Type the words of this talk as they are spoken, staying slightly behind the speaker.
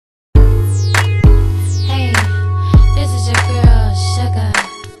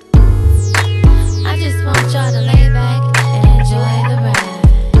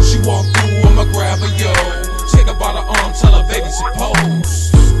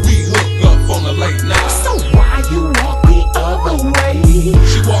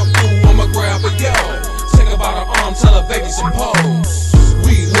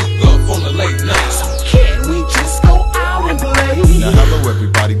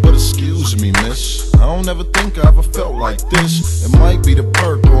never think I ever felt like this. It might be the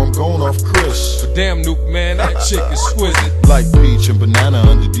perk or I'm going off Chris. But damn, Nuke, man, that chick exquisite. Like peach and banana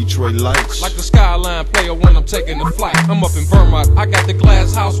under Detroit lights. Like the skyline player when I'm taking the flight. I'm up in Vermont, I got the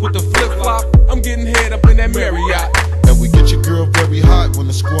glass house with the flip-flop. I'm getting head up in that Marriott. And we get your girl very hot when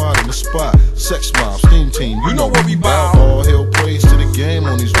the squad in the spot. Sex mob, steam team, you know what we bout. All hail praise to the game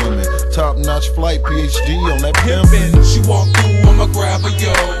on these women. Top-notch flight, PhD on that pimpin'. She walk through, I'ma grab her,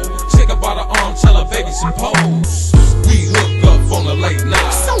 yo. Take her by the arm, tell her baby some pose. We hook up on the late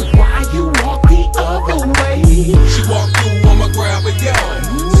night. So why you walk the other way? She walk through, I'ma grab her, yo.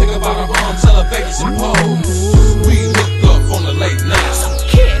 Take her by the arm, tell her baby some pose. We hook up on the late night. So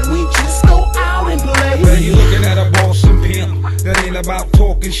can we just go out and play? Well, you looking at a boss and pimp. That ain't about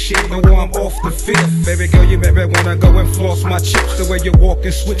talking shit, no, I'm off the fifth. Baby girl, you maybe wanna go and floss my chips. The way you walk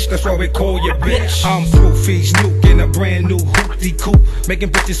and switch, that's why we call you bitch. I'm Proofy's Nuke in a brand new hoopty coupe, making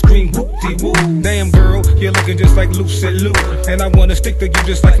bitches scream whoopty whoop. Damn girl, you're looking just like Lucy Lou, and I wanna stick to you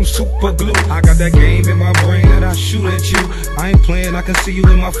just like I'm super glue. I got that game in my brain that I shoot at you. I ain't playing, I can see you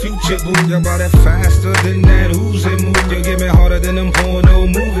in my future, boo. You're about that faster than that Uzi move. You get me harder than them porno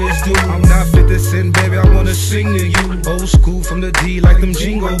movies do. I'm not 50 Cent, baby, I wanna sing to you. Old school from the D like them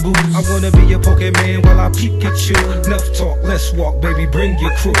jingle boots. I wanna be a Pokemon while I peek at you. Enough talk, let's walk, baby, bring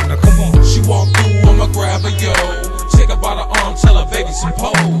your crew. Now come on. She walk through, I'ma grab her, yo. Take her by the arm, tell her baby some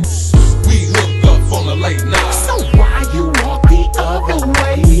pose. We hook up on the late night. So why you walk the other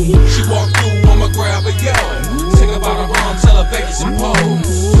way? She walk through, I'ma grab her, yo. Take her by the arm, tell her baby some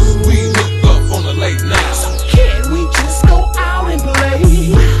pose. We hook up on the late night. So can we just go out and play?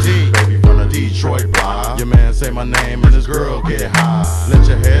 D, baby from the Detroit block. Your man say my name and his girl get high. Let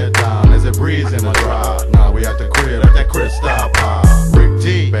your head down as it breeze in the drive. Now we at the crib at that crystal pop. Rick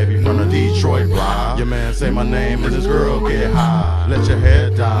D, baby from the Detroit block. Your man say my name and his girl get high. Let your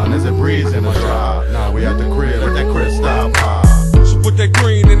head down as it breeze in the drive. Now we at the crib at that crystal pop. Put that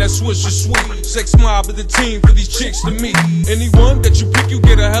green in that Swisher Sweet. Sex mob is the team for these chicks to meet. Anyone that you pick, you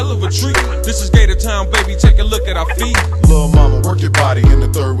get a hell of a treat. This is Gator Town, baby, take a look at our feet. Little mama, work your body in the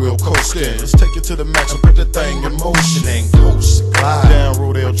third wheel coasting. Let's take it to the max and put the thing in motion. Ain't coast, glide down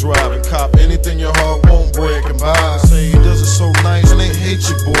Rodale Drive and cop anything your heart won't break and buy. Say he does it so nice and they hate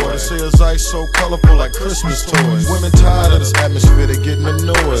you, boy. Say his ice so colorful like Christmas toys. Women tired of this atmosphere, they getting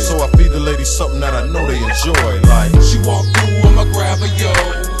annoyed. So I feed the ladies something that I know they enjoy. Like she walk through, I'ma grab her, yo.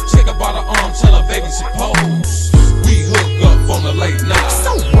 Take her by the arm, tell her baby some pose. We hook up on the late night.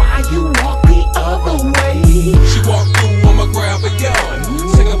 So why you walk the other way?